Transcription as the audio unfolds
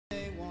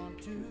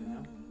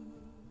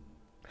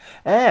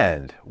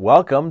And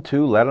welcome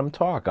to Let 'Em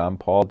Talk. I'm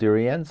Paul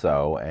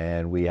DiRienzo,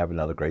 and we have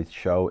another great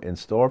show in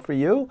store for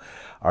you.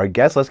 Our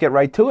guest, let's get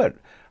right to it.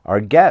 Our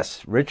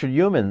guest, Richard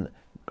Humann,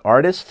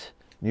 artist,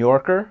 New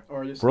Yorker,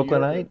 Artist,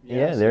 Brooklynite. New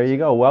Yorker. Yes, Yeah, there you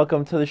go.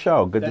 Welcome to the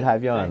show. Good to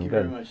have you on. Thank you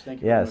Good. very much.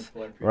 Thank you Yes,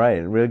 very much, Paul. right,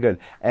 really good.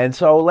 And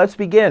so let's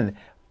begin.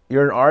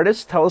 You're an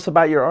artist. Tell us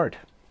about your art.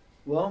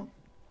 Well,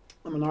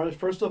 I'm an artist.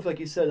 First off,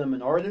 like you said, I'm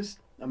an artist,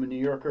 I'm a New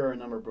Yorker,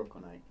 and I'm a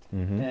Brooklynite.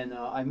 Mm-hmm. And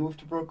I moved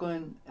to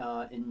Brooklyn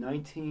in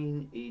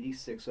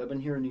 1986. So I've been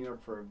here in New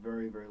York for a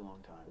very, very long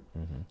time.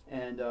 Mm-hmm.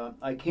 And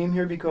I came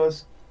here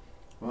because,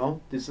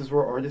 well, this is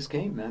where artists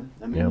came, man.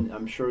 I mean,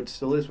 I'm sure it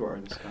still is where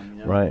artists come.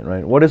 You know? Right,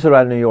 right. What is it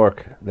about New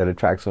York that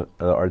attracts the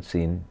art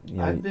scene? You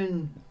know?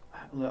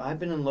 I've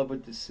been in love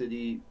with the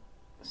city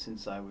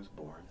since I was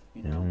born.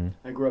 You know,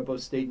 Mm-hmm. I grew up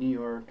upstate New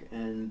York,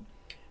 and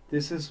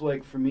this is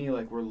like for me,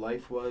 like where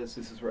life was.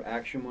 This is where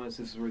action was.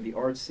 This is where the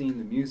art scene,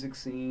 the music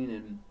scene,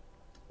 and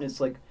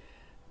it's like,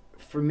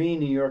 for me,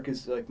 New York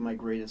is like my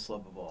greatest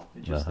love of all.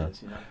 It just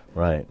is, you know.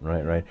 Right,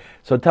 right, right.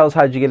 So tell us,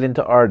 how did you get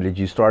into art? Did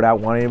you start out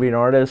wanting to be an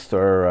artist,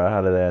 or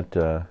how did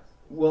that?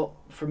 Well,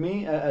 for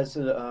me, as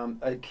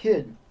a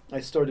kid, I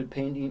started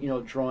painting, you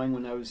know, drawing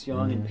when I was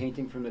young, and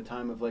painting from the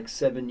time of like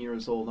 7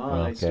 years old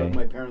on. Okay.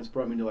 My parents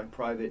brought me to like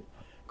private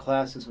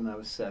classes when I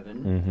was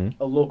 7.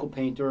 A local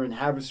painter in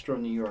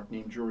Haverstraw, New York,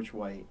 named George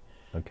White.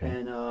 Okay.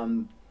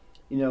 And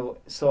you know,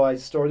 so I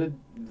started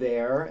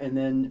there, and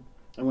then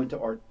I went to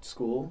art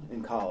school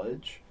in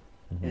college,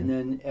 and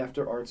then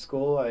after art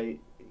school, I,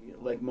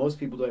 like most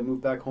people do, I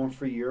moved back home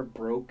for a year,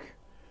 broke,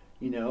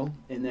 you know,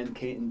 and then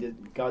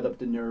got up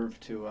the nerve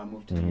to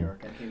move to New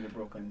York. I came to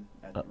Brooklyn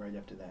right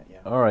after that.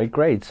 Yeah. All right,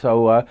 great.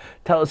 So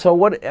tell us. So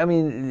what? I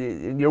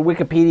mean, your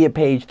Wikipedia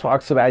page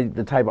talks about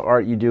the type of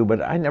art you do,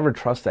 but I never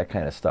trust that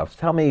kind of stuff.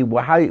 Tell me,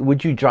 how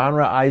would you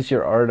genreize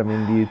your art? I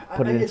mean, do you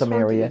put it in some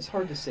area? It's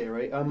hard to say,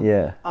 right?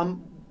 Yeah.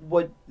 I'm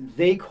what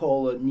they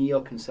call a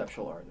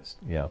neo-conceptual artist.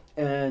 Yeah.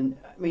 And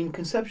I mean,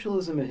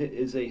 conceptualism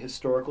is a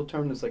historical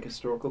term. It's like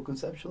historical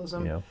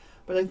conceptualism. Yeah.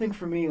 But I think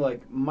for me,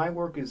 like, my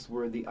work is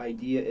where the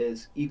idea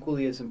is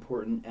equally as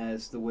important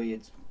as the way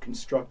it's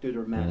constructed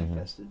or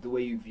manifested, the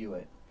way you view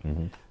it.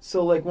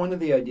 So, like, one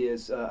of the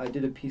ideas, I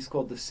did a piece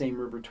called The Same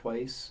River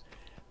Twice,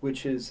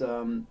 which is,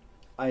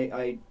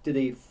 I did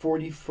a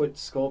 40-foot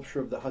sculpture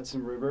of the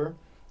Hudson River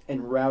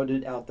and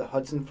routed out the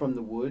Hudson from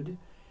the wood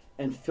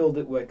and filled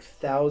it with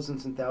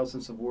thousands and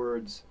thousands of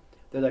words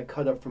that I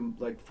cut up from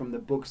the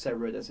books I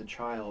read as a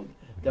child,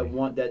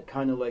 that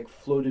kind of like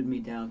floated me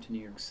down to New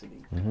York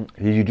City.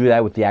 Did you do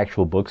that with the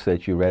actual books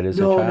that you read as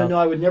a child? No.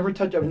 I would never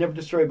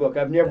destroy a book.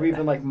 I've never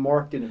even like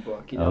marked in a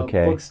book. You know,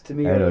 Okay. Books to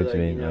me I know are what like,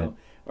 you mean, you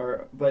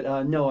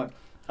know, no.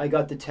 I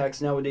got the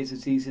text. Nowadays,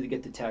 it's easy to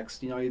get the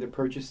text. You know, I either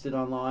purchased it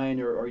online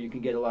or you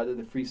can get a lot of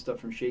the free stuff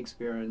from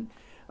Shakespeare. And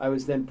I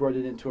was then brought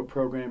it into a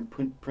program,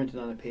 printed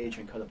on a page,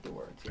 and cut up the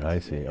words. Yes. I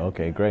see.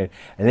 Okay, great.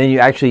 And then you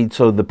actually,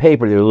 so the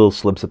paper, there were little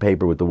slips of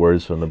paper with the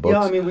words from the books.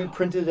 Yeah, I mean, we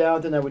printed it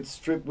out, and I would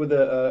strip with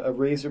a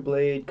razor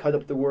blade, cut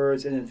up the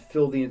words, and then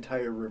fill the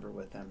entire river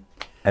with them.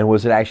 And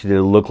was it actually, did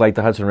it look like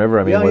the Hudson River?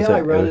 I mean,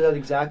 I routed out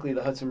exactly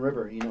the Hudson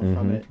River, you know,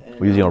 from it.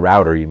 And, using a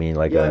router, you mean?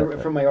 Like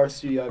from my art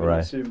studio. I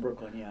right. studied in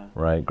Brooklyn, yeah.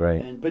 Right,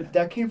 great. But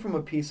that came from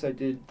a piece I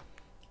did,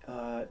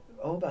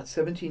 about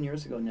 17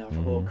 years ago now,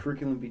 called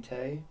Curriculum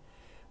Vitae,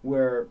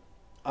 where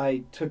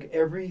I took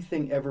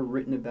everything ever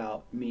written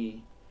about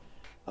me,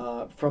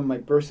 from my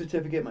birth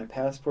certificate, my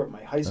passport,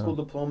 my high school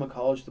diploma,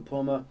 college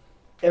diploma,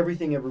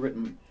 everything ever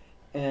written,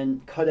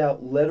 and cut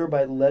out letter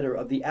by letter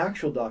of the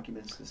actual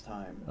documents this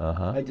time.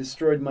 I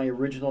destroyed my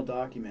original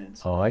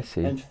documents. Oh, I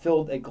see. And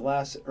filled a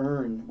glass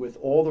urn with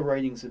all the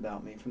writings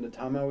about me from the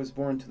time I was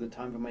born to the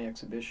time of my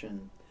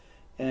exhibition.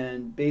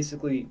 And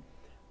basically,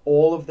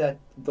 all of that,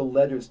 the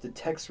letters, the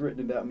text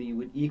written about me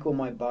would equal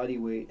my body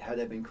weight had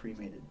I been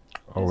cremated.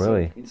 Oh,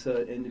 really?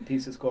 And the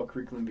piece is called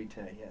Curriculum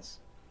Vitae, yes.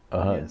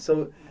 Uh-huh. Yeah,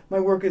 so my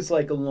work is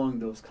like along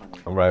those kind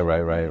of things.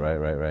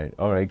 Right.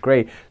 All right,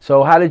 great.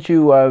 So how did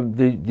you,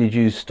 did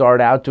you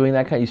start out doing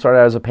that kind? You started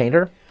out as a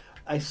painter?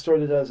 I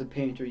started as a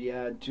painter,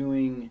 yeah,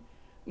 doing,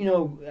 you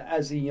know,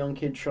 as a young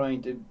kid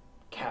trying to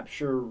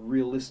capture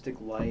realistic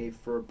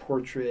life or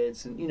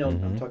portraits, and, you know,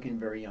 I'm talking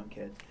very young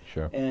kid.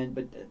 Sure.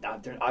 But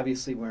they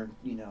obviously weren't,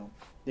 you know,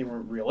 they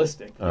weren't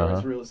realistic. They were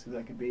as realistic as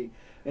I could be.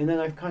 And then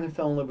I kind of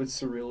fell in love with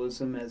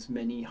surrealism, as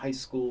many high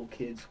school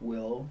kids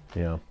will.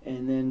 Yeah.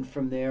 And then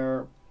from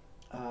there,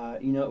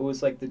 you know, it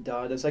was like the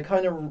Dadaist. I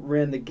kind of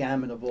ran the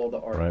gamut of all the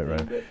art.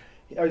 Right. But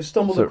I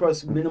stumbled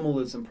across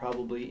minimalism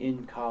probably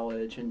in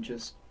college, and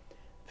just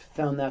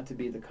found that to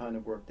be the kind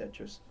of work that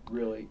just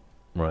really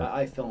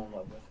I fell in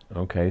love with.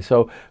 Okay,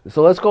 so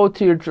let's go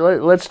to your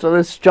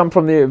let's jump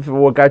from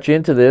what got you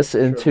into this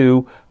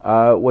into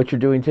what you're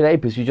doing today,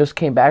 because you just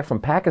came back from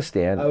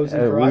Pakistan. I was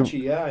in Karachi,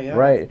 yeah.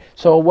 Right.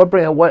 So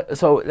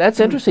so that's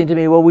interesting to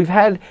me. Well,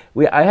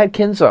 I had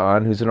Kinza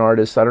on, who's an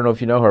artist. I don't know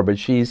if you know her, but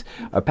she's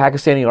a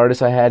Pakistani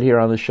artist I had here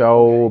on the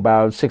show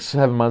about 6 or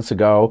 7 months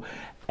ago,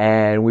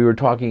 and we were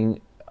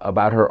talking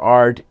about her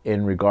art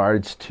in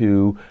regards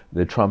to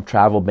the Trump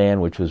travel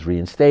ban, which was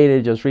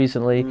reinstated just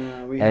recently,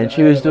 and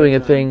she was doing a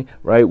thing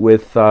right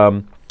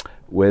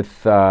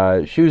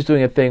she was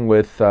doing a thing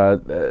with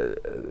the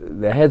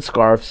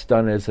headscarves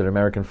done as an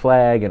American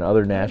flag and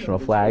other national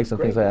flags and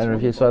things like that. I don't know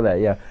if you saw that.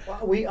 Yeah.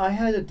 I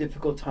had a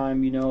difficult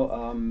time,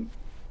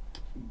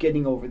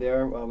 getting over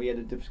there. We had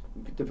a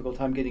difficult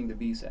time getting the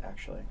visa,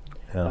 actually.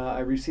 Yeah. I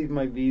received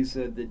my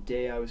visa the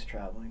day I was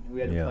traveling. We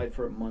had applied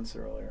for it months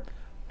earlier.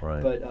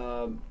 Right. But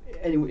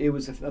anyway, it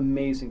was an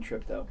amazing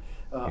trip, though.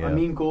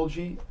 Amin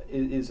Golgi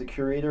is a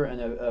curator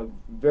and a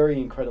very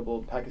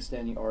incredible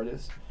Pakistani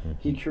artist. Mm-hmm.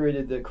 He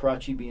curated the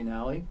Karachi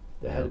Biennale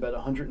that had about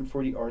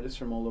 140 artists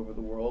from all over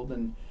the world,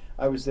 and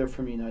I was there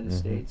from the United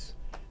States.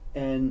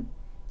 And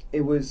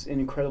it was an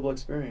incredible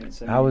experience.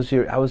 How was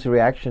your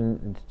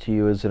reaction to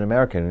you as an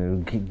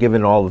American,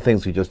 given all the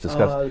things we just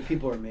discussed? The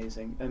people are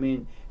amazing. I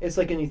mean, it's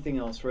like anything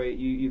else, right?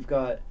 You've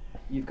got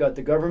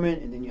the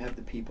government, and then you have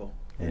the people,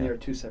 and they're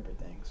two separate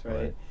things,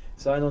 right?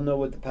 So I don't know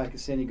what the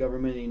Pakistani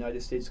government, the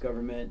United States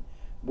government,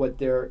 what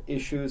their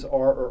issues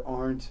are or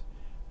aren't,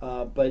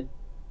 but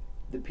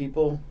the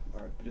people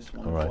are just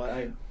wonderful.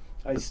 Right.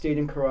 I stayed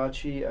in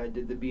Karachi. I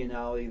did the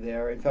Biennale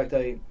there. In fact,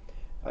 I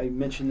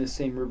mentioned the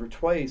same river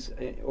twice.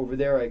 Over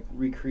there, I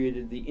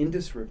recreated the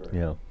Indus River.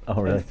 Yeah.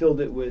 Oh, really? And filled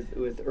it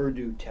with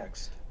Urdu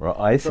text. Well,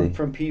 I see.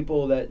 From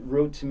people that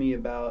wrote to me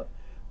about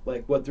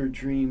like what their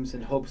dreams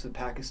and hopes of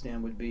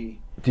Pakistan would be.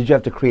 Did you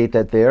have to create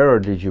that there, or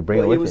did you bring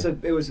it with you?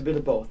 It was a bit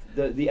of both.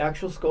 The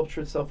actual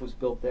sculpture itself was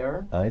built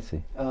there. I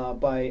see.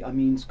 By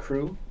Amin's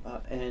crew,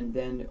 and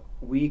then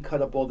we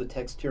cut up all the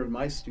text here in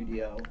my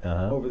studio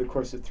over the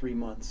course of 3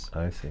 months.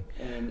 I see.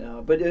 And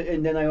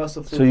and then I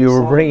also flew. So you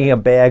were bringing a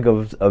bag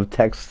of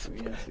text.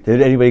 Yes, exactly.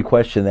 Did anybody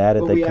question that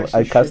at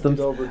the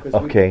customs?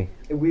 Okay.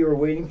 We were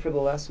waiting for the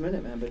last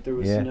minute, man, but there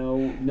was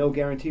no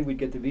guarantee we'd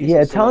get the visa.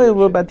 Yeah, tell me a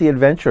little about the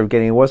adventure of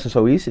getting. It wasn't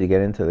so easy to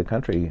get into the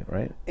country,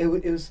 right?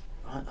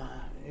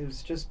 It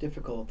was just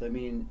difficult. I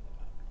mean,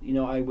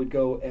 I would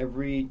go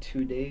every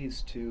 2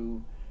 days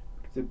to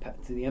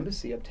the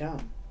embassy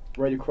uptown,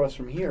 right across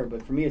from here.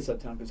 But for me, it's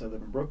uptown because I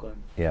live in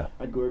Brooklyn. Yeah,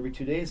 I'd go every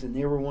 2 days, and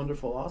they were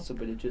wonderful also,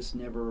 but it just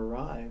never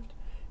arrived.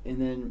 And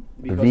then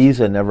the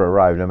visa never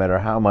arrived, no matter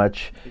how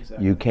much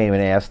you came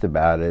and asked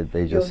about it.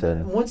 They just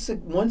said once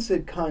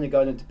it kind of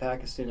got into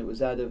Pakistan, it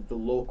was out of the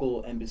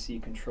local embassy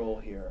control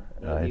here.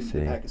 I see.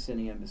 The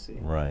Pakistani embassy.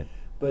 Right.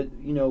 But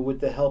with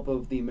the help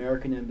of the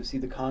American embassy,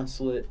 the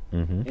consulate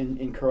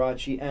in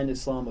Karachi and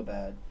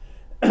Islamabad,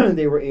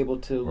 they were able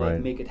to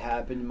make it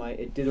happen.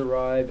 It did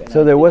arrive. And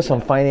so there was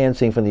some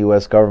financing from the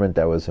U.S. government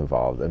that was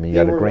involved. I mean,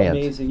 you got a grant. They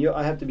were amazing.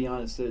 I have to be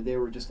honest; they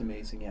were just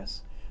amazing.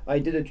 Yes. I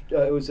did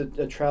it was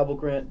a travel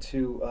grant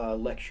to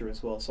lecture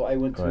as well. So I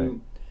went to,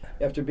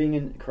 after being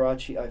in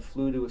Karachi, I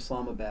flew to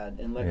Islamabad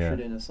and lectured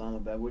in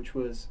Islamabad, which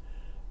was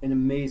an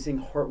amazing,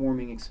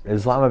 heartwarming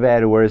experience.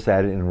 Islamabad, where is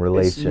that in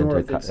relation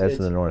to? That's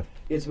in the north.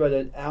 It's about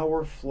an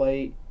hour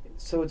flight.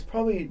 So it's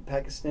probably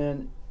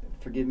Pakistan.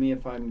 Forgive me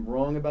if I'm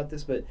wrong about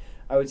this, but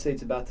I would say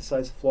it's about the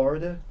size of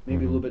Florida,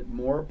 maybe a little bit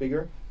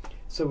bigger.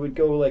 So we'd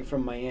go like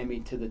from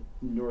Miami to the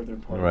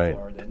northern part of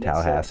Florida.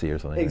 Tallahassee or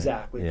something.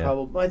 Exactly. Yeah.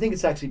 Probably. I think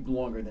it's actually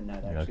longer than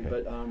that, actually.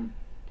 Okay. But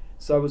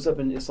so I was up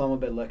in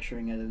Islamabad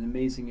lecturing at an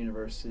amazing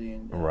university.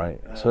 And,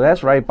 so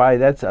that's right by,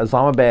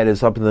 Islamabad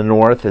is up in the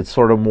north. It's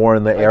sort of more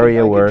in the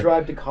area where... I could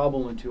drive to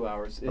Kabul in 2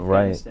 hours.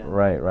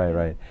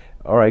 Right.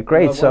 All right,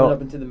 great. So,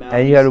 up into the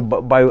and you had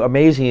by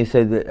amazing. You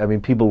said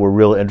that people were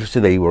real interested.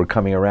 They were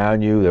coming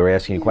around you. They were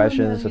asking you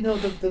questions. Man,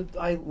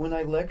 when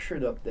I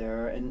lectured up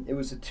there, and it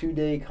was a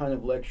 2-day kind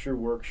of lecture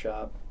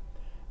workshop.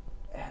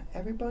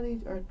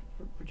 Everybody were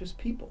just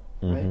people,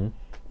 right?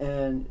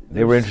 And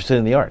they were interested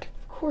in the art.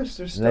 Of course,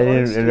 there's. They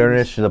didn't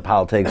interested in the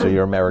politics or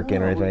you're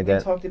American or anything like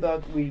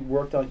that. We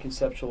worked on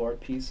conceptual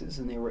art pieces,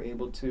 and they were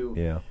able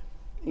to.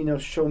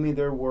 Show me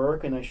their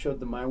work, and I showed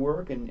them my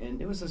work,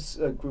 and it was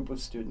a group of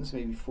students,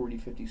 maybe 40,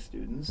 50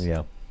 students.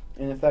 Yeah.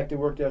 And in fact, it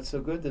worked out so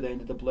good that I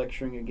ended up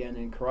lecturing again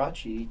in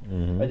Karachi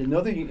at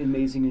another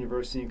amazing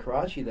university in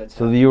Karachi.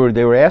 They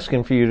were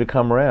asking for you to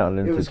come around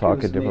and to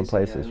talk at different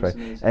places, right?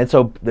 Amazing. And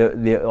so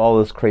all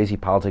this crazy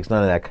politics,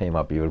 none of that came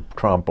up.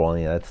 Trump, all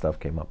any of that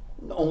stuff came up.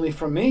 Only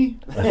from me.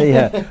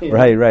 Right.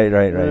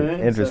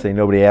 Interesting.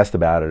 Nobody asked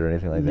about it or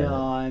anything like that. No,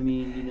 I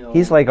mean,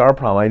 He's like our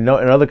problem. I know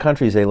in other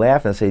countries they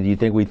laugh and say, "Do you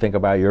think we think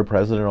about your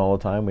president all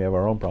the time? We have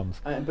our own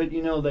problems." But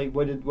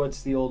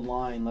what's the old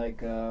line?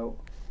 Like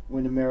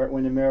when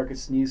America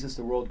sneezes,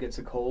 the world gets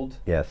a cold.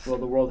 Yes. Well,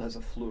 the world has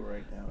a flu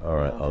right now. All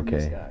right. Okay.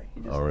 This guy.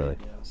 Really?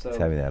 So it's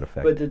having that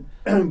effect.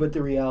 But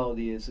the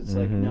reality is, it's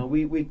like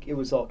it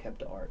was all kept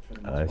to art for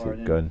the most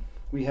part. Good.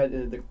 We had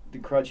the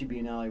Karachi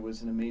Biennale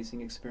was an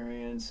amazing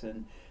experience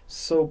and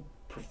so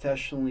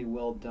professionally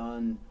well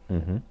done.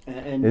 And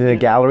in the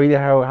gallery,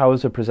 how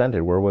was it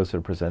presented? Where was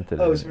it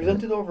presented? It was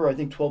presented over, I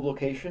think, 12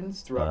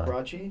 locations throughout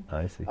Karachi.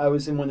 I see. I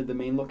was in one of the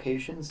main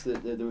locations.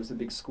 There was a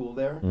big school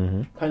there,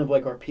 kind of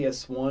like our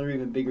PS1, or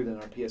even bigger than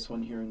our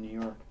PS1 here in New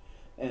York,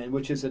 and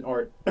which is an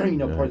art, part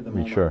of the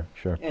MoMA.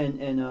 Sure.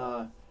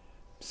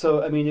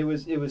 So I mean, it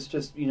was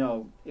just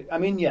I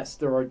mean, yes,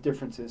 there are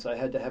differences. I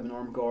had to have an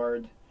armed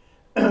guard.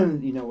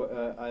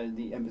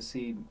 The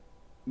embassy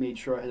made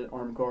sure I had an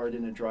armed guard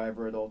and a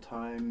driver at all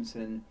times,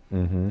 and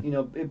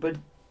Mm-hmm. but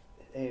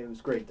hey, it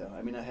was great though.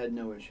 I mean, I had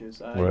no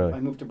issues. Really? I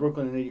moved to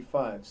Brooklyn in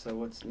 '85,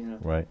 so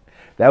Right.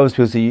 That was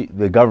because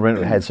the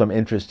government had some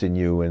interest in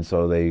you, and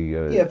so they.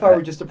 Yeah, if I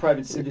were just a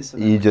private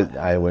citizen,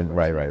 I went of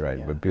right, course, right, right.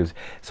 yeah. But because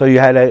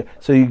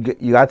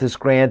you got this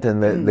grant,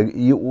 and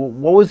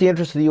what was the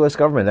interest of the U.S.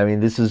 government? I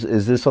mean, is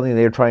this something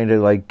they're trying to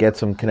like get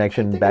some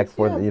connection back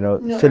for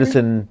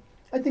citizen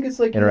I think it's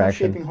like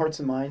interaction? shaping hearts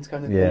and minds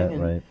kind of Yeah,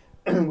 thing, right.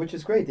 which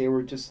is great. They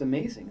were just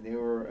amazing. They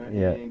were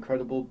Yeah. an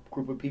incredible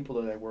group of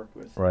people that I worked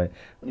with. Right.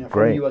 From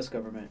Great. the U.S.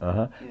 government.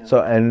 Uh-huh. Yeah.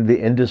 So, and the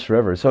Indus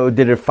River. So,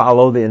 did it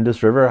follow the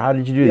Indus River? How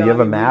did you do it? Yeah, Do you have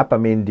I a mean, map? I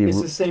mean,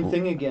 it's the same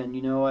thing again.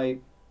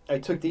 I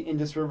took the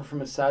Indus River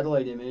from a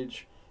satellite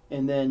image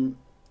and then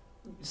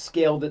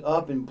scaled it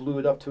up and blew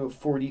it up to a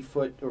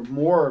 40-foot or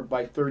more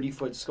by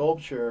 30-foot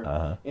sculpture,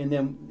 Uh-huh. and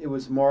then it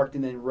was marked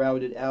and then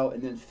routed out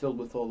and then filled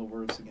with all the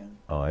words again.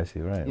 Oh, I see.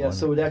 Right. Yeah,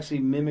 so it actually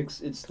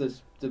mimics. It's the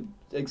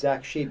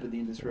exact shape of the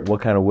Indus River.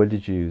 What kind of wood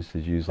did you use?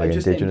 Did you use like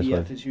just indigenous MDF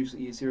wood? is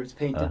usually easier. It's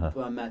painted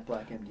Uh-huh. Matte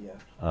black MDF,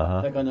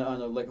 Uh-huh. like on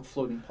a like a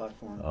floating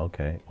platform.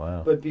 Okay.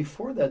 Wow. But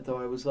before that, though,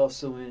 I was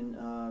also in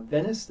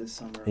Venice this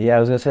summer. Yeah, I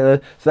was gonna say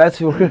that. So that's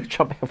we're gonna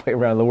jump halfway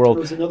around the world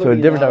There was another to a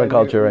different type Biennale of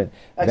culture, right?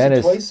 Actually,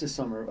 Venice. twice this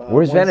summer.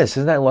 Where's once- Venice?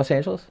 Isn't that in Los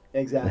Angeles?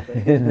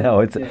 Exactly. No,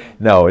 it's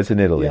Yeah. it's in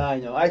Italy. Yeah, I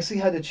know. I actually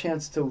had a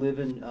chance to live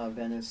in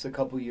Venice a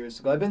couple years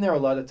ago. I've been there a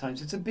lot of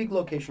times. It's a big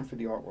location for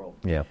the art world.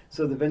 Yeah.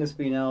 So the Venice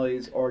Biennale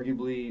is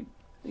arguably,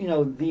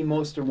 the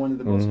most or one of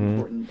the most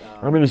important.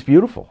 I mean, it's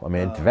beautiful. I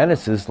mean, uh,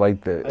 Venice is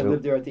like the. I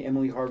lived there at the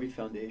Emily Harvey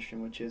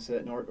Foundation, which is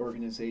an art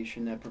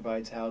organization that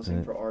provides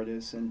housing for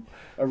artists and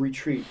a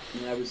retreat.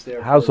 And I was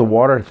there. How's for, the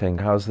water thing?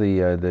 How's the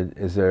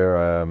is there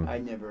I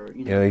never,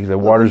 like the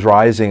water's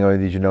rising, or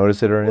did you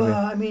notice it or anything?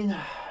 Well, I mean,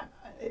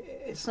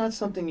 it's not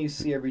something you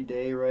see every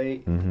day,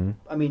 right? Mm-hmm.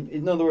 I mean,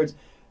 in other words,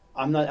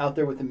 I'm not out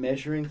there with the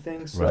measuring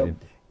things. So Right.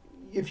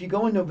 if you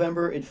go in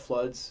November, it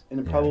floods,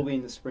 and probably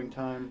in the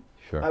springtime.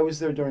 Sure. I was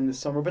there during the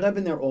summer, but I've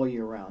been there all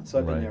year round, so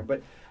I've been Right. there.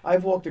 But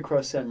I've walked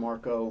across San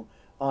Marco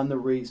on the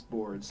raised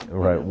boards.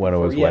 Right, when it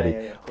before. was Yeah, wet. yeah,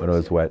 of When it course,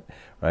 was yeah. wet,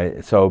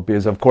 right? So,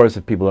 because of course,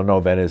 if people don't know,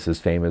 Venice is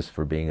famous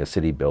for being a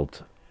city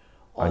built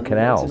on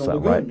canals, it's in a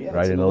right? lagoon. Yeah, Right,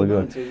 it's in a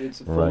lagoon. So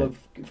it's full Right.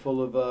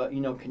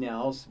 of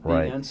canals, big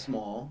Right. and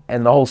small.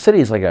 And the whole city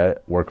is like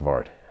a work of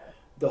art.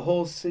 The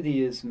whole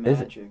city is Is it?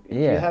 magic. If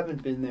Yeah. you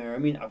haven't been there, I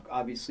mean,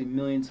 obviously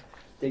millions.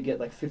 They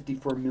get like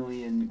 54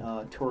 million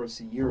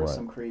tourists a year or Right.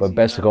 some crazy. But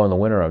best to amount. go in the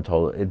winter, I'm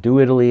told. Do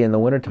Italy in the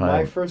My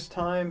wintertime. first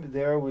time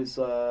there was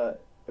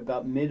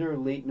about mid or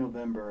late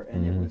November,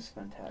 and it was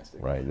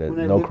fantastic. Right, When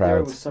I no lived there,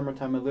 it was crowds.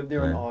 summertime. I lived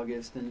there in Yeah.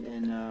 August,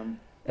 and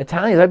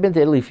Italians, I've been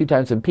to Italy a few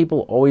times, and people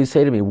always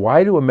say to me,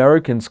 why do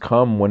Americans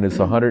come when it's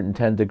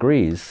 110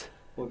 degrees?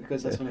 well,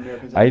 because that's when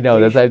Americans. I know,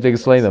 that's I have to vacation.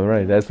 explain them,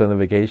 right? That's when the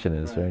vacation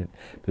is, Right. right?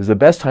 Because the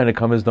best time to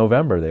come is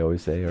November, they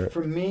always say. Or,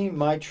 For me,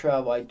 my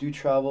travel, I do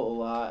travel a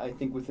lot. I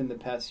think within the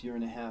past year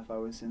and a half, I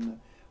was in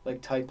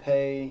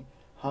Taipei,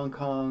 Hong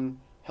Kong,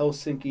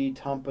 Helsinki,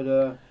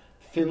 Tampere,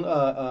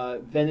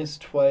 Venice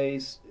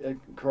twice,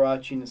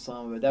 Karachi, and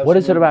Islamabad. That what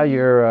was is it really- about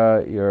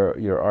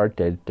your art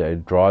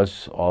that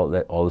draws all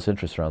this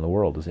interest around the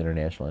world, this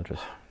international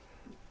interest?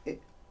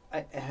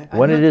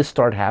 When did it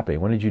start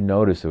happening? When did you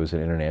notice there was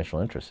an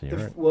international interest in your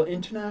art? Well,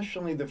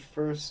 internationally, the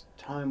first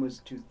time was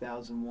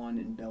 2001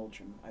 in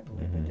Belgium. I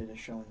believe I did a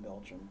show in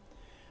Belgium.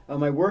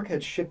 My work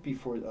had shipped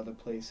before to other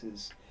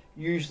places,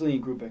 usually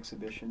in group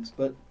exhibitions.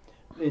 But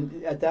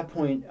at that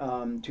point,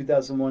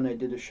 2001, I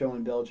did a show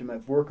in Belgium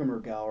at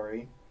Werkemer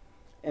Gallery.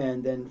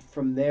 And then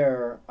from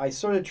there, I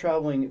started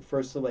traveling at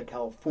first to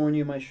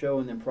California, my show,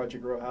 and then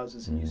Project Row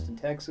Houses in Houston,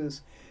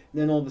 Texas.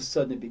 And then all of a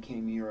sudden, it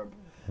became Europe.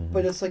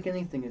 But it's like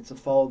anything; it's a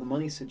follow the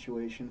money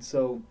situation.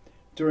 So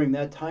during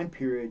that time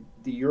period,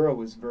 the euro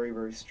was very,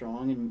 very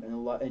strong,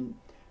 and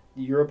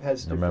Europe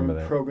has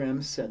different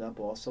programs set up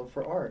also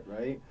for art,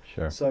 right?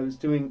 Sure. So I was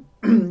doing,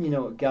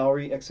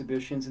 gallery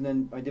exhibitions, and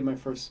then I did my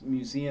first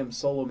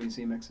solo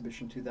museum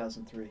exhibition,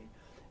 2003,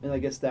 and I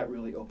guess that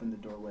really opened the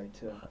doorway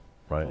to.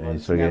 Right, and you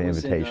started getting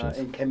invitations.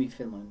 In Kemi,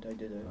 Finland. I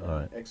did an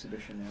Right.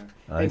 exhibition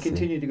there. I And see.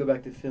 continued to go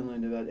back to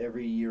Finland about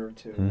every year or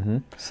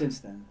two since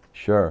then.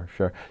 Sure,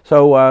 sure.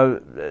 So,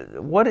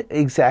 what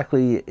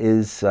exactly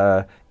is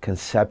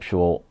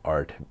conceptual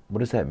art? What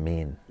does that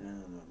mean? I don't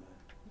know,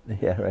 man.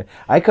 Yeah, right.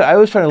 I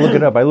was trying to look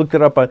it up. I looked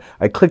it up.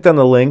 I clicked on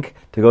the link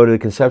to go to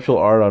conceptual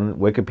art on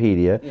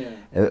Wikipedia.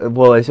 Yeah.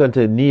 Well, I went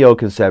to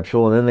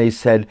Neo-Conceptual, and then they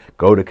said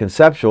go to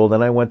conceptual.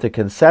 Then I went to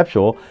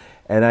conceptual,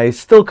 and I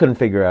still couldn't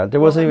figure out. There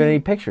wasn't even any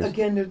pictures.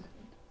 Again,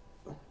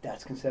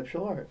 that's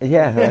conceptual art.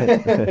 Yeah,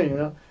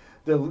 right.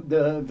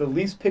 The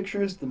least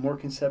pictures, the more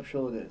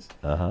conceptual it is.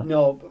 Uh-huh.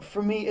 No, but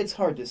for me, it's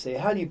hard to say.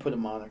 How do you put a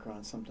moniker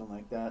on something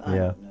like that? I Yeah.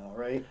 don't know,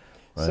 right?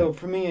 So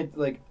for me,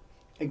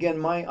 again,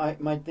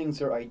 my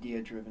things are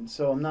idea driven.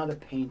 So I'm not a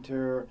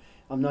painter.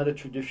 I'm not a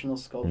traditional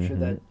sculpture.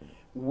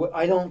 Mm-hmm.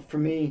 I don't. For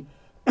me,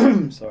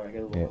 Sorry, I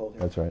got a little Yeah, cold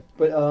here. that's right.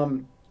 But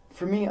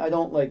for me, I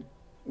don't like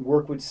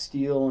work with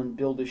steel and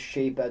build a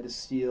shape out of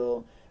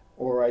steel,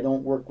 or I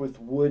don't work with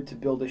wood to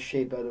build a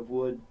shape out of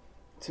wood.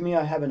 To me,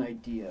 I have an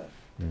idea,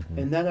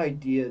 and that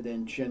idea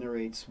then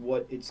generates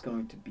what it's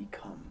going to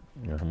become.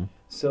 Mm-hmm.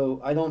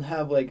 So I don't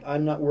have like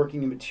I'm not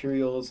working in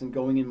materials and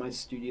going in my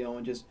studio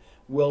and just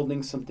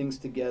welding some things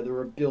together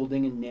or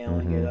building and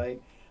nailing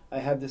it. I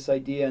have this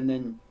idea and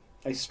then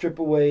I strip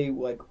away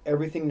like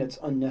everything that's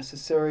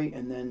unnecessary,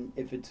 and then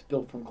if it's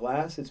built from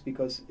glass, it's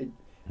because it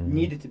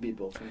needed to be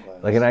built from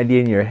glass. Like an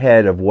idea in your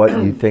head of what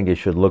you think it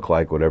should look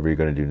like, whatever you're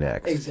going to do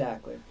next.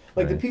 Exactly.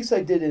 Like the piece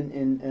I did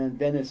in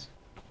Venice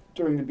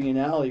during the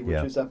Biennale,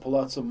 which is at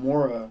Palazzo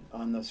Mora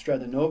on the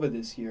Stratanova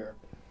this year,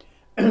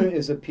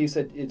 is a piece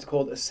that it's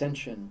called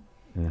Ascension.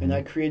 And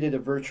I created a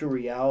virtual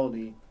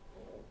reality.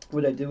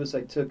 What I did was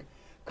I took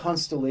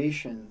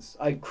constellations.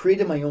 I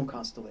created my own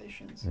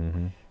constellations.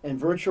 And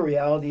virtual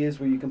reality is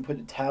where you can put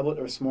a tablet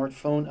or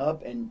smartphone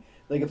up, and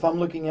like if I'm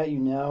looking at you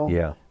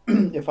now,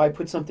 if I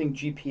put something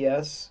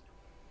GPS,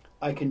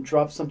 I can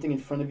drop something in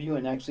front of you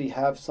and actually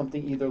have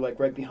something either like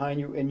right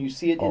behind you, and you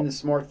see it in the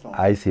smartphone.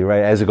 I see,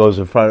 right, as it goes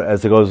in front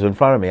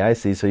of me. I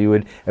see. So you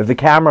would, if the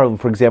camera,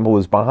 for example,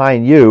 was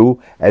behind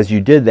you, as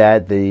you did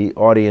that, the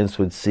audience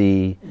would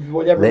see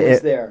whatever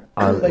was there.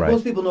 Like right.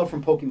 most people know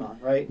from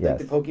Pokemon, right? Yes.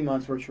 Like the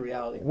Pokemon's virtual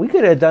reality. We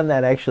could have done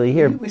that actually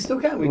here. We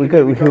still can. We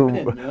could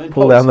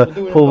pull down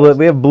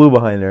we have blue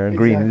behind there and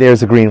green. Exactly.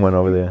 There's a green one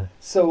over there.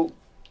 So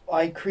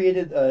I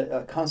created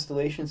a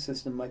constellation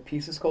system. My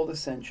piece is called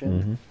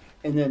Ascension.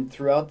 And then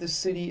throughout the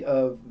city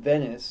of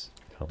Venice,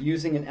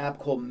 using an app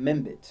called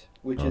Membit,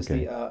 which is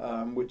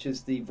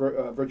the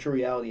virtual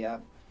reality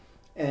app,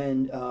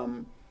 and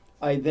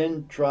I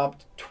then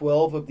dropped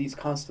 12 of these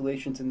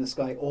constellations in the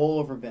sky all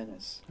over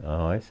Venice.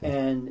 Oh, I see.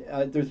 And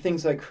there are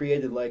things I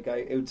created, like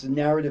it's a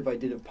narrative I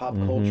did of pop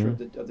culture of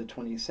the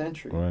 20th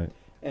century. Right.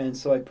 And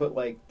so I put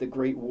like the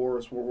Great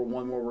Wars, World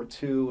War I, World War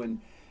II, and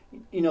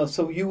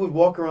so you would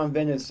walk around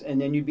Venice, and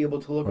then you'd be able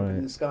to look up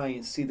in the sky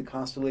and see the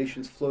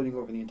constellations floating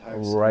over the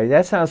entire sky. Right.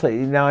 That sounds like.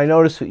 Now I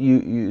noticed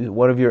you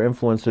one of your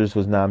influencers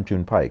was Nam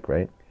June Paik,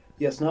 right?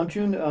 Yes, Nam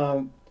June.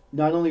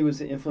 Not only was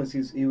the influence,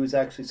 he was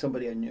actually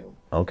somebody I knew.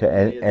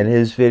 Okay, and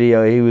his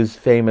video, he was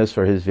famous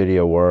for his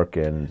video work,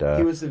 and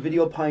he was the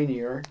video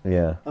pioneer.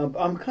 Yeah.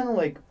 I'm kind of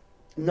like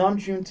Nam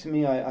June. To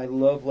me, I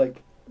love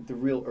like the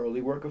real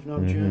early work of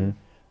Nam June,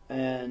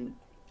 and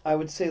I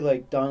would say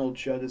like Donald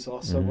Judd is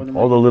also one of my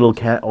all the little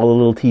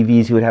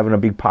TVs he would have in a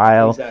big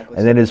pile, exactly.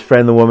 And then his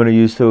friend, the woman who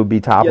used to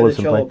be topless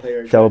the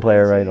and cello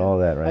player, right? All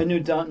that, right? I knew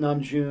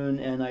Nam June,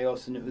 and I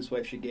also knew his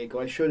wife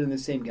Shigeko. I showed in the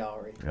same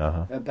gallery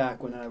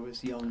back when I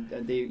was young.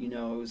 And they, it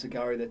was a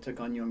gallery that took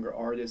on younger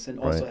artists, and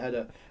also had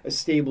a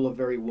stable of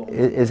very well.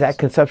 Is that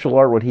conceptual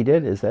art? What he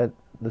did? Is that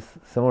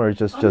similar? Or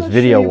just I'm not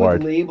video sure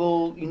art?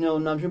 Label,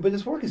 Nam June, but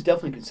his work is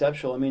definitely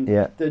conceptual. I mean,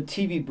 the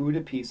TV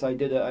Buddha piece, I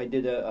did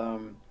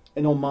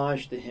an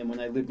homage to him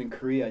when I lived in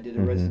Korea. I did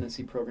a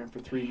residency program for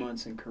 3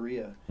 months in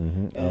Korea,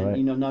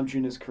 and Nam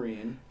June is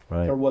Korean,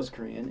 or was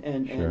Korean,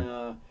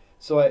 and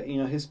so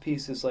his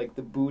piece is like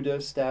the Buddha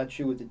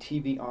statue with the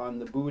TV on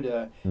the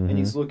Buddha, and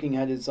he's looking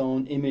at his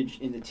own image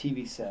in the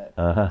TV set.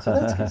 So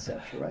that's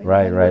conceptual,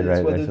 right? Right.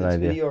 Whether that's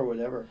it's video or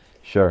whatever.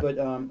 Sure. But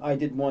I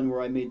did one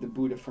where I made the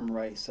Buddha from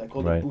rice. I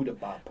called it Buddha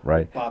Bop.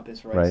 Right. Bop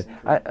is rice.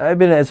 Right. I've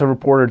been as a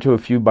reporter to a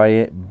few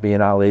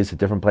biennales at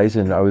different places.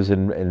 And I was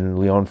in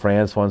Lyon,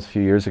 France once a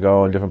few years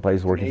ago, in different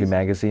places working through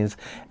magazines.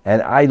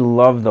 And I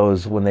love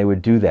those when they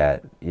would do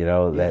that.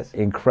 That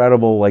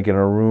incredible, like in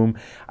a room.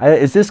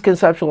 Is this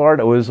conceptual art?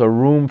 It was a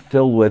room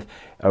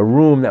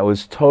that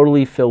was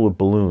totally filled with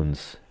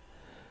balloons.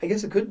 I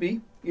guess it could be.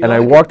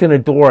 I walked in a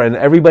door, and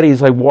everybody's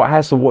like,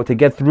 has to walk to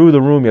get through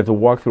the room. You have to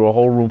walk through a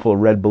whole room full of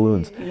red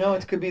balloons.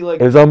 It could be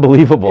like it was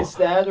unbelievable. It's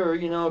that, or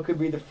it could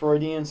be the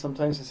Freudian.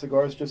 Sometimes a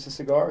cigar is just a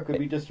cigar. It could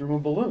be just a room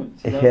of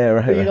balloons. Yeah,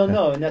 right. But you don't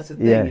know, and that's the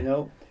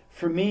thing.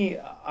 For me,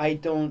 I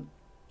don't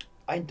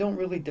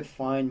really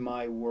define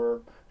my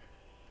work.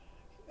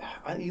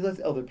 You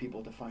let other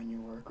people define your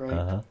work,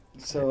 right?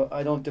 So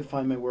I don't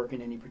define my work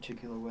in any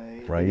particular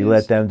way. Right, you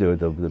let them do it.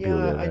 The people do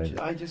it. Right?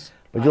 I just.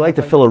 But you like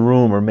to fill a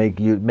room or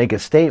make a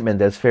statement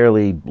that's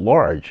fairly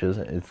large,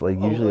 isn't it? It's like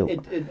usually.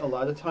 A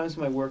lot of times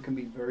my work can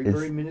be very,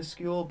 very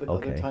minuscule, but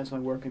other times my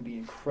work can be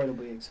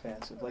incredibly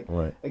expansive. Like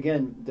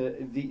again,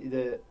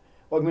 the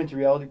augmented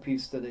reality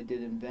piece that I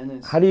did in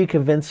Venice. How do you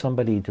convince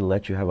somebody to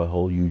let you have a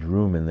whole huge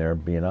room in their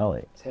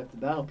Biennale? It's half the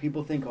battle.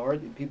 People think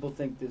art. People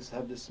think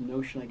have this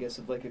notion, I guess,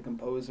 of like a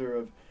composer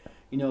of,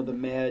 the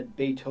mad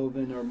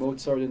Beethoven or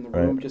Mozart in the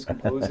room just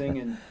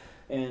composing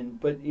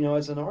but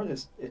as an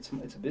artist, it's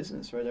a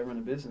business, right? I run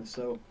a business,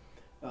 so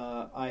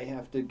I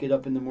have to get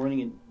up in the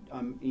morning and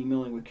I'm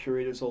emailing with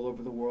curators all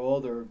over the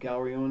world, or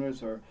gallery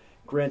owners, or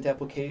grant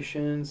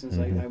applications.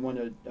 I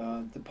won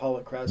the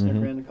Paula Krasner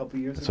grant a couple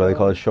of years ago. That's why they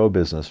call it show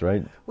business,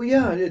 right? Well,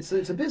 yeah, it's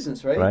a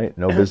business, right? Right.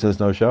 No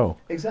business, no show.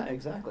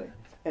 Exactly.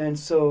 And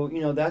so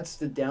that's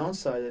the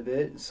downside of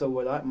it.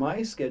 So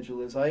my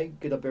schedule is, I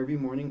get up every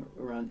morning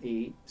around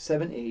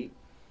 7, 8.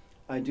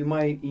 I do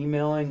my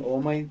emailing,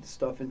 all my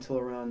stuff until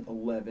around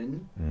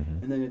 11,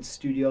 and then it's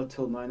studio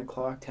till 9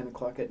 o'clock, 10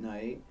 o'clock at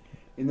night.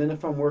 And then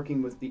if I'm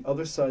working with the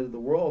other side of the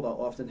world,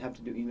 I'll often have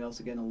to do emails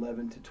again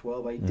 11 to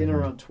 12. I eat dinner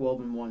around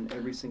 12 and 1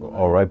 every single night.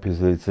 All right,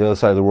 because it's the other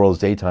side of the world is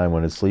daytime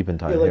when it's sleeping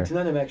time. Yeah, like here.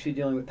 tonight I'm actually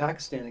dealing with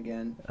Pakistan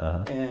again.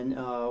 And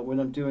what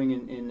I'm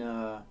doing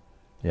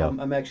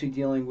I'm actually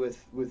dealing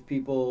with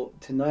people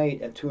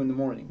tonight at 2 in the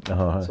morning.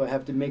 So I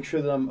have to make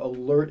sure that I'm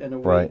alert and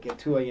awake at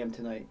 2 a.m.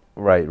 tonight.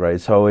 Right.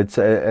 So it's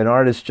an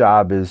artist's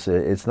job is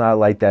it's not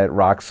like that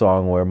rock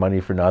song where money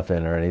for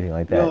nothing or anything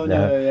like that.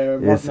 No.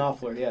 Mark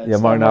Knopfler, yeah.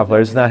 Mark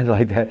Knopfler. It's not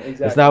like that.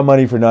 Exactly. It's not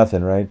money for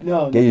nothing, right?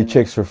 No. Get your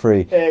chicks for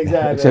free.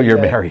 Exactly. Except you're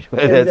married.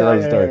 That's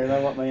another story. And I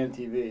want my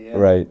MTV. Yeah.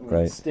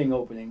 Right. Sting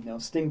opening. No,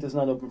 Sting does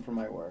not open for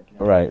my work.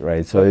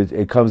 Right. So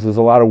it comes. There's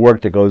a lot of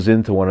work that goes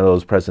into one of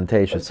those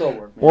presentations. It's all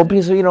work. Man. Well,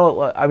 because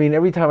I mean,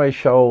 every time I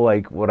show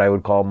like what I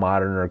would call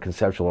modern or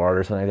conceptual art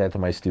or something like that to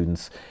my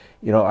students.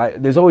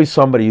 There's always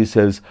somebody who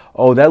says,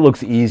 "Oh, that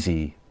looks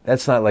easy.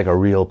 That's not like a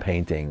real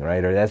painting,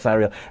 right? Or that's not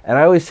real." And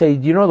I always say,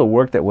 "Do you know the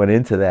work that went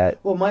into that?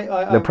 Well,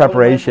 the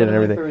preparation and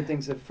everything." One of my favorite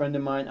things, a friend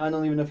of mine, I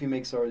don't even know if he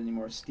makes art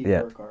anymore, Steve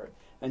Burkhart,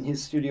 and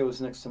his studio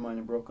was next to mine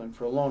in Brooklyn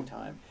for a long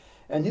time.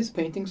 And his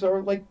paintings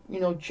are like,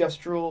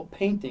 gestural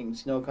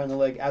paintings, kind of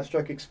like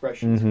abstract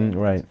expressions.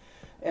 Right.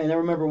 And I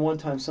remember one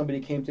time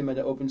somebody came to him at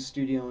an open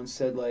studio and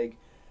said, like,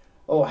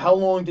 "Oh, how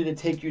long did it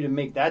take you to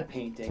make that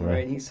painting?"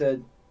 Right? And he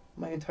said,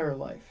 "My entire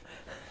life."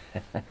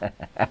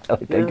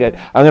 Good.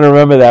 I'm going to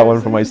remember that one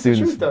for my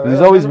students.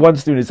 There's always one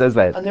student who says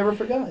that. I never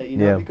forgot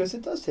it, because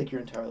it does take your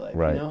entire life.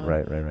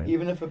 Right.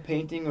 Even if a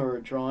painting or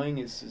a drawing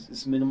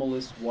is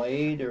minimalist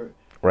white or...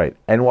 Right.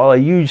 And while a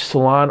huge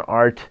salon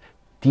art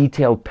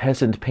detailed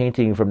peasant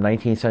painting from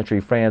 19th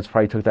century France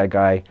probably took that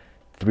guy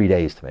 3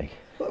 days to make.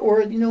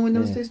 Or, in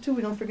those days, too,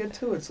 we don't forget,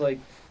 too, it's like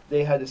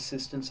they had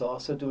assistants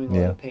also doing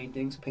a lot of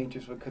paintings.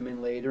 Painters would come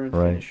in later and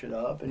finish it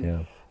up.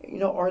 And,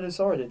 art is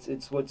art.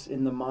 It's what's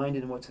in the mind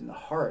and what's in the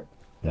heart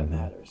that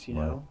matters,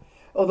 know.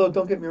 Although,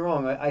 don't get me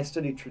wrong, I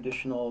studied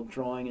traditional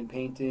drawing and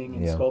painting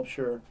and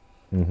sculpture,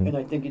 and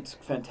I think it's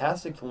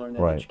fantastic to learn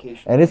that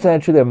education. And isn't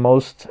that true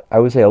that I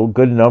would say a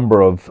good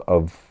number of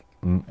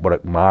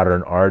what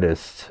modern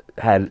artists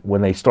had,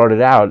 when they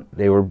started out,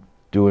 they were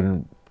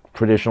doing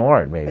traditional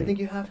art, maybe. I think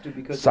you have to,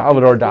 because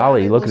Salvador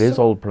Dali, look at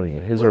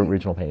his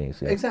original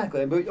paintings. Yeah.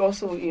 Exactly, but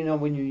also,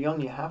 when you're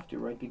young, you have to,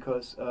 right?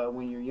 Because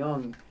when you're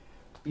young,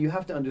 you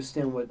have to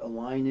understand what a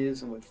line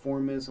is and what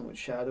form is and what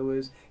shadow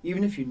is.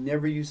 Even if you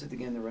never use it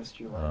again the rest of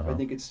your life, I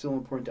think it's still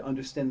important to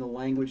understand the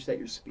language that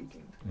you're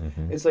speaking.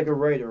 It's like a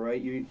writer,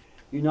 right?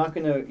 You're not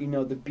going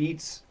to, the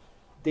Beats,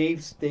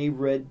 they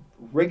read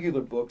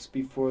regular books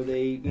before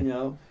they,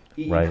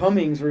 E.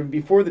 Cummings, or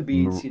before the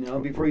Beats,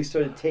 before he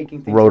started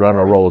taking things. Wrote on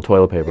a roll of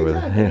toilet paper with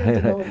it. You have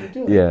to know what you're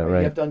doing. Right?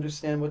 You have to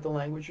understand what the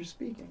language you're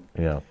speaking.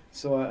 Yeah.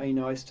 So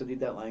I studied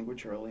that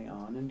language early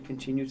on and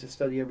continue to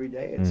study every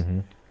day. It's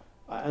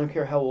I don't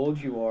care how old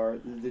you are,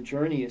 the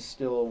journey is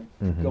still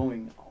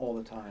going all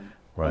the time.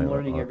 I'm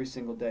learning every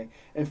single day.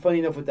 And funny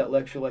enough, with that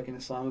lecture like in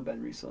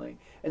Islamabad recently,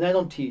 and I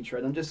don't teach,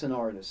 right? I'm just an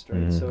artist,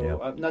 right?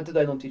 So not that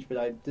I don't teach,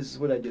 but this is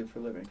what I do for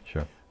a living.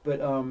 Sure.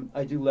 But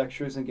I do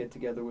lectures and get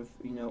together with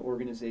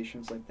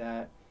organizations like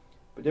that.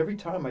 But every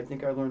time I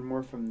think I learn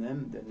more from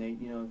them than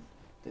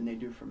they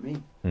do from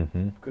me.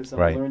 Because I'm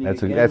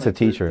learning that's a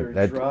teacher.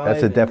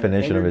 That's a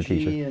definition of a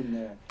teacher.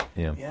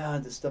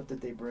 And the stuff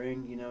that they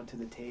bring to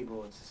the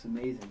table, it's just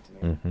amazing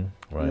to me.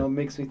 It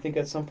makes me think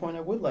at some point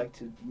I would like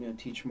to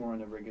teach more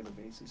on a regular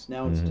basis.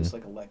 Now it's just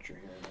like a lecture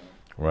here and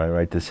there.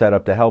 Right. To set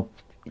up to help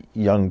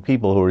young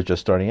people who are just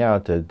starting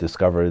out to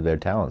discover their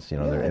talents.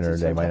 Their inner.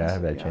 They might not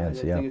have that chance.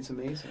 I think it's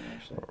amazing,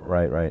 actually.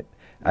 Right.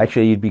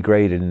 Actually, you'd be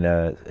great in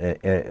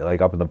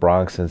like up in the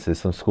Bronx, since there's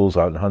some schools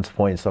out in Hunts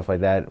Point and stuff like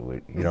that. We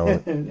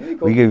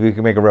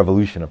could make a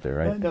revolution up there,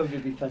 right? That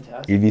would be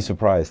fantastic. You'd be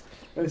surprised.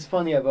 But it's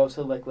funny. I've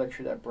also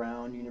lectured at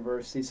Brown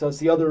University, so it's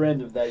the other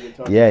end of that you're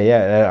talking.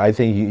 Yeah. I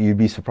think you'd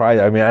be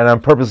surprised. I mean, and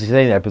I'm purposely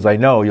saying that because I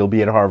know you'll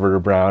be at Harvard or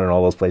Brown and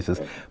all those places.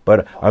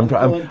 But I want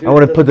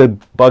to put the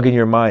bug in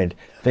your mind.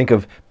 Think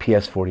of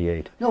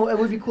PS48. No, it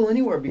would be cool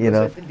anywhere, because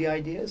I think the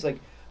idea is like,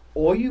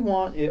 all you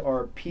want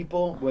are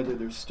people, whether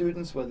they're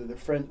students, whether they're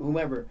friends,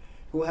 whomever,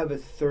 who have a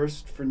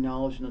thirst for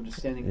knowledge and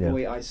understanding the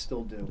way I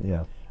still do.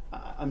 Yeah.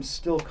 I'm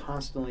still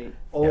constantly,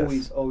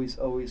 always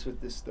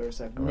with this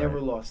thirst. I've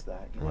never lost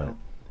that. You know,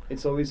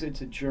 it's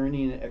a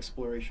journey and an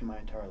exploration my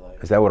entire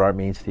life. Is that what art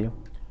means to you?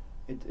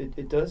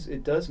 It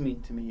does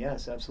mean to me.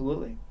 Yes,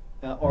 absolutely.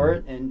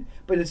 Art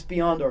but it's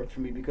beyond art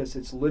for me, because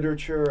it's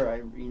literature.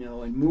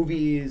 And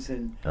movies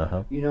and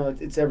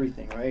it's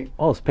everything, right?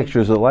 Oh, it's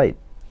pictures of light.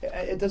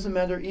 It doesn't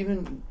matter,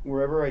 even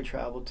wherever I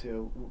travel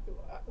to,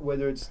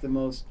 whether it's the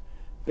most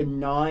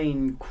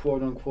benign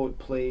quote-unquote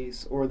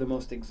place or the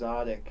most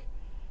exotic,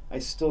 I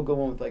still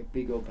go on with like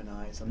big open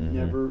eyes. I'm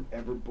never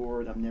ever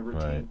bored. I'm never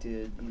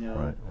tainted.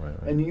 Right.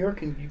 And New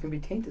York, you can be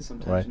tainted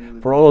sometimes.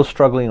 Right. For all those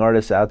struggling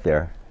artists out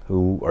there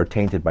who are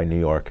tainted by New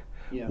York,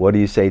 what do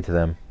you say to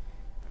them?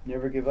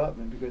 Never give up,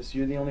 man, because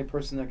you're the only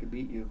person that can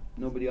beat you.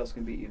 Nobody else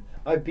can beat you.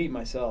 I've beat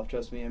myself,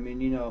 trust me. I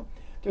mean,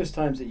 there's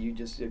times that you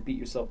just beat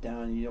yourself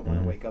down and you don't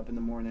want to wake up in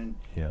the morning.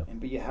 Yeah.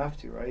 But you have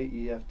to, right?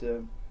 You have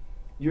to.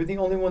 You're the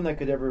only one that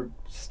could ever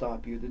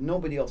stop you. That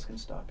nobody else can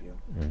stop you.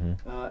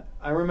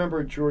 I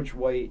remember George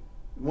White.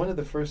 One of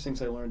the first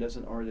things I learned as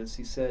an artist,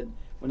 he said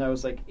when I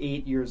was like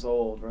 8 years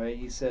old, right?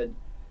 He said,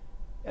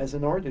 as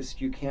an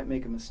artist, you can't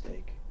make a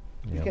mistake.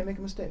 You can't make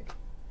a mistake.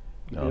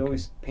 You can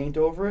always paint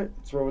over it,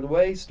 throw it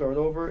away, start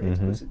over.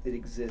 It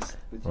exists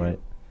with you.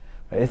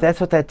 That's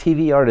what that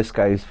TV artist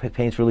guy who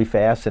paints really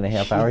fast in a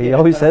half hour. He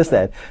always says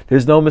that.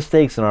 There's no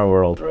mistakes in our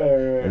world,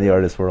 in the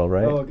artist world,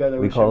 right? Oh God, I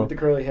wish I with the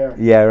curly hair.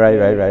 Yeah,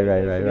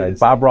 right.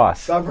 Bob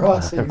Ross. Bob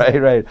Ross.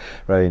 Exactly.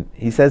 right.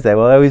 He says that.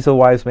 Well, he's a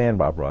wise man,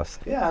 Bob Ross.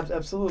 Yeah,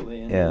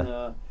 absolutely.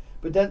 And,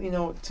 but that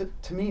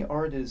to me,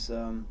 art is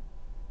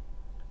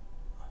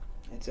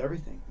it's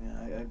everything.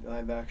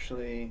 I've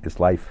actually. It's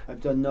life. I've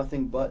done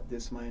nothing but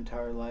this my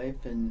entire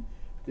life, and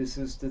this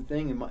is the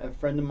thing. And a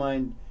friend of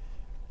mine.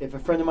 If a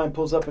friend of mine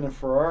pulls up in a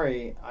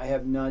Ferrari, I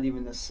have not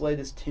even the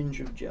slightest tinge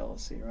of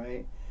jealousy,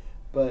 right?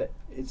 But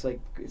it's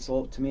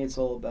all to me. It's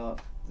all about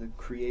the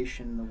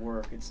creation, the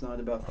work. It's not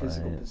about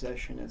physical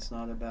possession. It's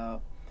not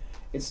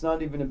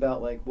even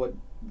about like what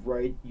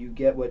you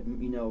get, what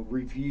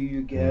review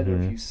you get, or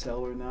if you sell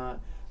or not.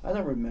 I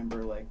don't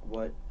remember like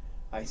what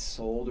I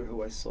sold or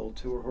who I sold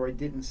to or who I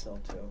didn't sell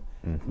to.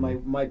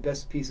 My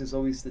best piece is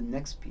always the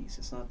next piece.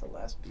 It's not the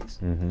last piece.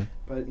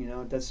 But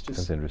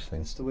that's interesting.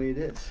 That's the way it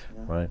is.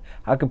 Right.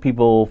 How can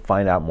people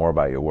find out more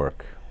about your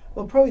work?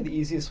 Well, probably the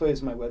easiest way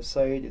is my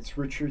website. It's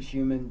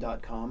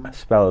richardhumann.com.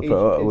 Spell it.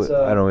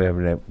 I don't have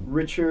a name.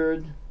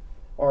 Richard,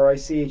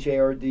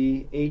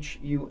 RICHARD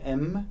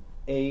HUMANN.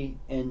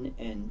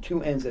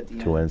 2 N's at the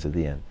end. 2 N's at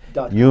the end.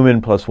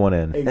 Human plus 1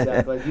 N.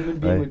 Exactly. Human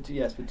being with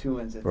 2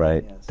 N's at the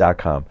end. Yes.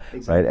 .com.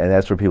 Exactly. Right, and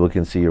that's where people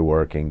can see your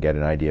work and get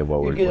an idea of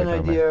what we're talking about. You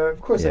get an idea.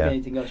 Of course, like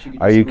anything else, you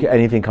could. Are you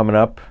anything coming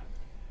up?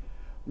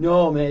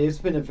 No, man. It's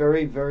been a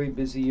very, very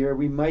busy year.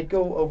 We might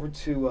go over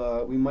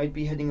to. We might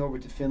be heading over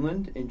to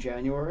Finland in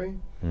January.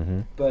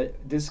 But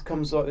this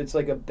comes off. It's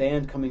like a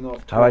band coming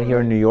off tour. How about here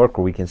in New York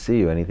where we can see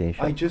you? Anything?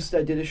 I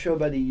did a show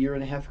about a year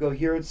and a half ago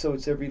here, so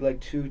it's every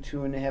like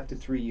 2.5 to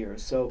 3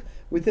 years. So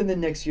within the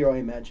next year, I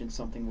imagine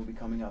something will be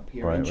coming up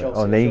here in Chelsea.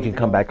 Oh, and then you can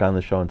come back on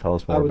the show and tell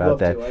us more about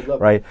that. I'd love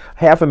to.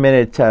 Half a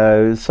minute.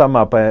 Sum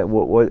up.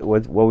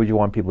 What would you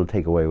want people to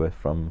take away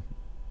from?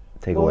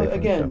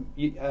 Again,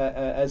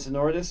 as an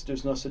artist,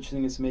 there's no such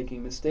thing as making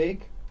a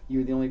mistake.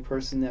 You're the only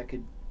person that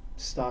could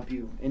stop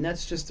you, and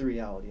that's just the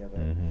reality of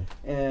it.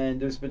 And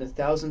there's been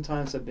 1,000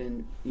 times I've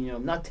been,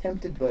 not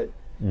tempted, but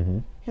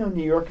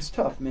New York is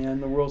tough,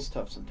 man. The world's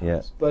tough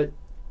sometimes. But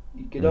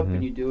you get up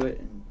and you do it,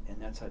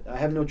 and that's how, I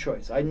have no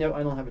choice. I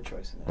don't have a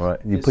choice in this. Right.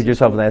 You put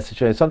yourself in that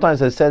situation.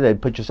 Sometimes I said that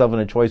put yourself in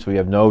a choice where you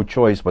have no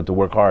choice but to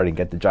work hard and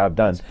get the job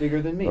done. It's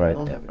bigger than me. Right. I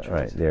don't have a choice.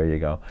 Right. There you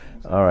go.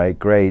 Exactly. All right.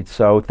 Great.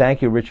 So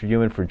thank you, Richard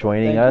Humann, for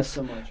joining us.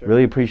 Thank you so much.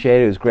 Really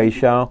appreciate it. It was a great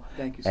show.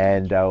 Thank you so much.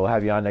 And we'll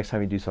have you on next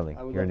time you do something.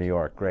 Here in New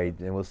York. Great.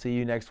 And we'll see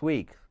you next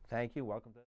week. Thank you. Welcome to